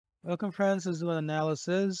Welcome friends, let's do an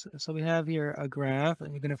analysis. So we have here a graph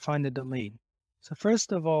and you're going to find the domain. So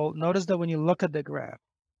first of all, notice that when you look at the graph,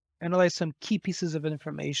 analyze some key pieces of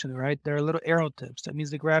information, right? There are little arrow tips. That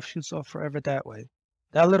means the graph shoots off forever that way.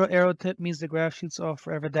 That little arrow tip means the graph shoots off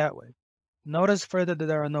forever that way. Notice further that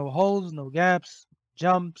there are no holes, no gaps,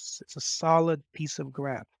 jumps. It's a solid piece of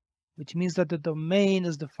graph, which means that the domain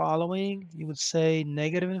is the following. You would say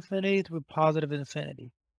negative infinity through positive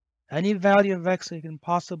infinity. Any value of x that you can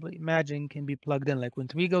possibly imagine can be plugged in. Like when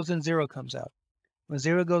 3 goes in, 0 comes out. When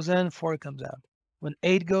 0 goes in, 4 comes out. When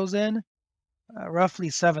 8 goes in, roughly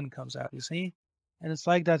 7 comes out, you see? And it's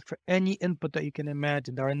like that for any input that you can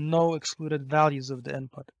imagine. There are no excluded values of the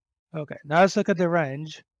input. Okay, now let's look at the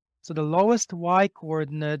range. So the lowest y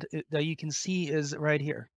coordinate that you can see is right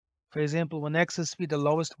here. For example, when x is 3, the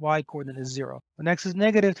lowest y coordinate is 0. When x is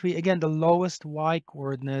negative 3, again, the lowest y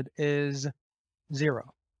coordinate is 0.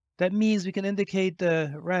 That means we can indicate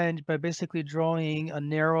the range by basically drawing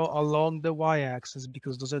a arrow along the y-axis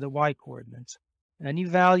because those are the y-coordinates. Any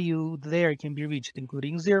value there can be reached,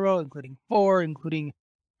 including 0, including 4, including,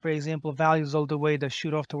 for example, values all the way that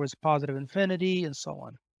shoot off towards positive infinity, and so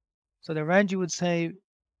on. So the range you would say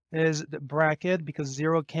is the bracket because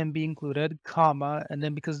 0 can be included, comma, and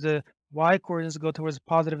then because the y-coordinates go towards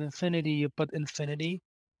positive infinity, you put infinity,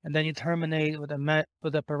 and then you terminate with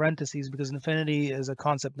a parentheses because infinity is a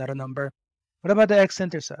concept, not a number. What about the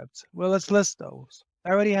x-intercepts? Well, let's list those. I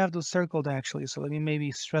already have those circled actually, so let me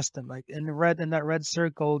maybe stress them. Like in that red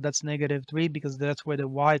circle, that's negative 3 because that's where the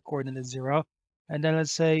y-coordinate is 0. And then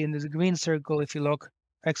let's say in this green circle, if you look,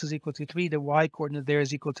 x is equal to 3, the y-coordinate there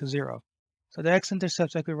is equal to 0. So the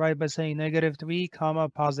x-intercepts I could write by saying negative 3, comma,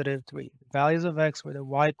 positive 3. Values of x where the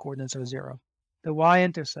y-coordinates are 0. The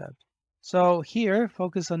y-intercept. So here,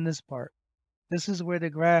 focus on this part. This is where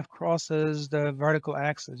the graph crosses the vertical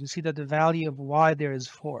axis. You see that the value of y there is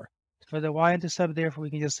 4. For the y-intercept, therefore,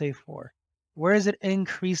 we can just say 4. Where is it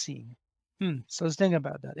increasing? So let's think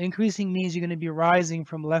about that. Increasing means you're going to be rising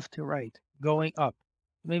from left to right, going up.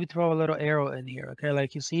 Maybe throw a little arrow in here, okay?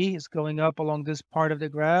 Like you see, it's going up along this part of the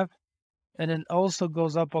graph, and then also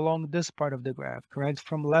goes up along this part of the graph, correct?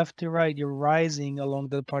 From left to right, you're rising along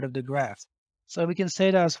the part of the graph. So we can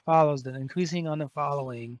say that as follows then, increasing on the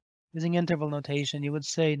following. Using interval notation, you would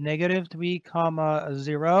say negative 3, comma,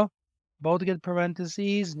 0. Both get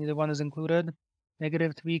parentheses, neither one is included.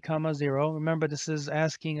 Negative 3, comma, 0. Remember, this is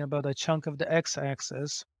asking about a chunk of the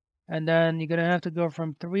x-axis. And then you're going to have to go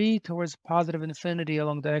from 3 towards positive infinity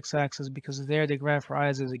along the x-axis because there the graph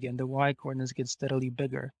rises again. The y-coordinates get steadily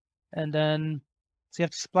bigger. And then, so you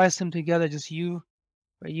have to splice them together, just u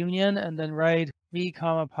by union, and then write 3,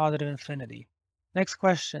 comma, positive infinity. Next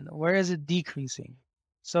question, where is it decreasing?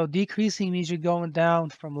 So decreasing means you're going down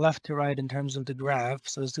from left to right in terms of the graph.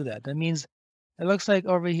 So let's do that. That means it looks like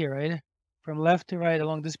over here, right? From left to right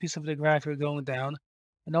along this piece of the graph, you're going down.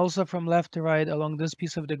 And also from left to right along this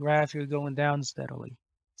piece of the graph, you're going down steadily.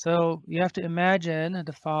 So you have to imagine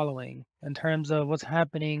the following in terms of what's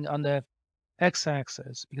happening on the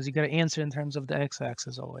x-axis, because you got to answer in terms of the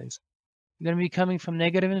x-axis always. You're going to be coming from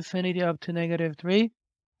negative infinity up to negative 3,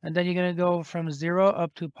 and then you're going to go from 0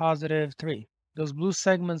 up to positive 3. Those blue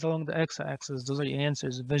segments along the x-axis, those are your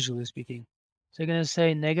answers, visually speaking. So you're going to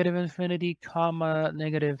say negative infinity, comma,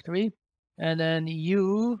 negative 3, and then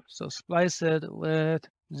u, so splice it with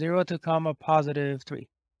 0 to comma, positive 3.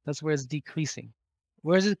 That's where it's decreasing.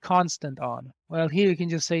 Where is it constant on? Well, here you can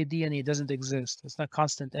just say d and e doesn't exist. It's not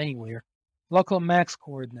constant anywhere. Local max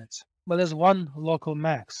coordinates. Well, there's one local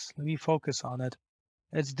max. Let me focus on it.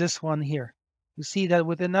 It's this one here. You see that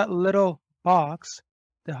within that little box,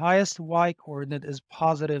 the highest y coordinate is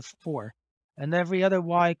positive 4, and every other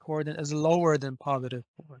y coordinate is lower than positive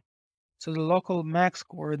 4. So the local max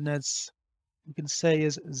coordinates, you can say,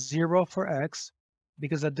 is 0 for x,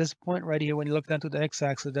 because at this point right here, when you look down to the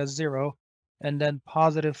x-axis, that's 0, and then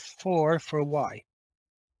positive 4 for y.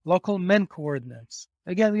 Local min coordinates.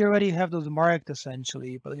 Again, we already have those marked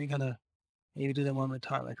essentially, but we're gonna maybe do them one more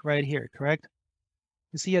time, like right here, correct?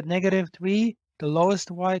 You see at negative 3, the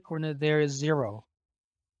lowest y coordinate there is 0.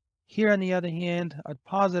 Here, on the other hand, at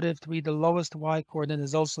positive 3, the lowest y coordinate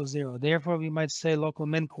is also 0. Therefore, we might say local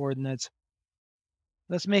min coordinates.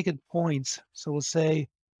 Let's make it points. So we'll say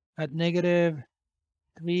at negative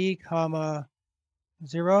 3, comma,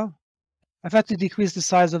 0. I've had to decrease the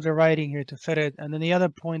size of the writing here to fit it. And then the other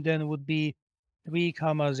point then would be 3,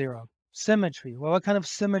 comma, 0. Symmetry. Well, what kind of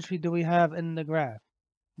symmetry do we have in the graph?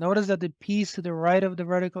 Notice that the piece to the right of the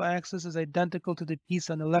vertical axis is identical to the piece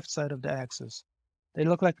on the left side of the axis. They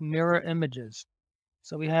look like mirror images.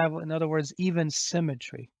 So we have, in other words, even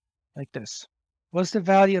symmetry, like this. What's the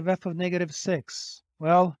value of f of negative 6?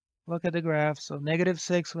 Well, look at the graph. So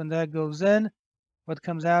 -6, when that goes in, what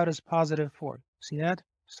comes out is +4. See that?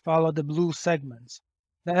 Just follow the blue segments.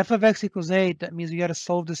 The f of x equals 8, that means we got to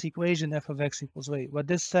solve this equation f of x equals 8. What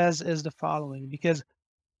this says is the following, because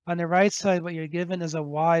on the right side, what you're given is a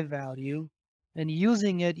y value, and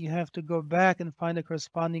using it, you have to go back and find the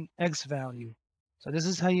corresponding x value. So this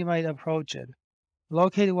is how you might approach it.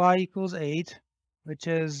 Locate y equals 8, which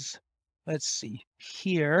is, let's see,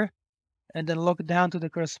 here, and then look down to the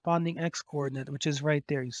corresponding x coordinate, which is right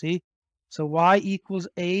there, you see? So y equals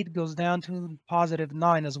 8 goes down to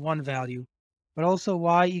 +9 as one value, but also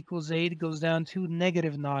y equals 8 goes down to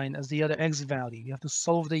 -9 as the other x value. You have to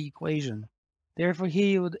solve the equation. Therefore, here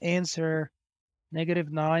you would answer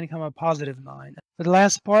 -9, +9. For the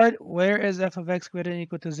last part, where is f of x greater than or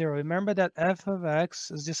equal to 0? Remember that f of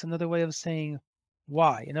x is just another way of saying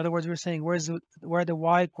y. In other words, we're saying where the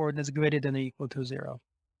y coordinate is greater than or equal to 0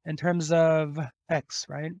 in terms of x,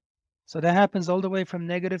 right? So that happens all the way from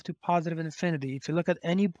negative to positive infinity. If you look at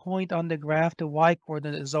any point on the graph, the y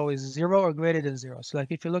coordinate is always 0 or greater than 0. So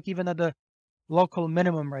like if you look even at the local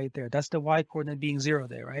minimum right there, that's the y coordinate being 0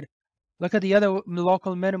 there, right? Look at the other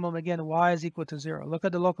local minimum again, y is equal to 0. Look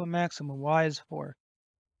at the local maximum, y is 4.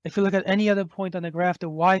 If you look at any other point on the graph, the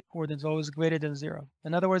y coordinate is always greater than 0.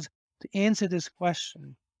 In other words, to answer this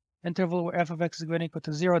question, interval where f of x is greater than or equal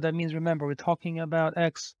to 0, that means, remember, we're talking about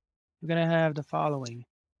x. We're going to have the following: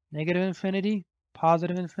 -infinity,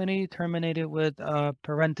 +infinity, terminated with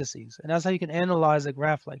parentheses. And that's how you can analyze a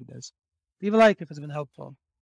graph like this. Leave a like if it's been helpful.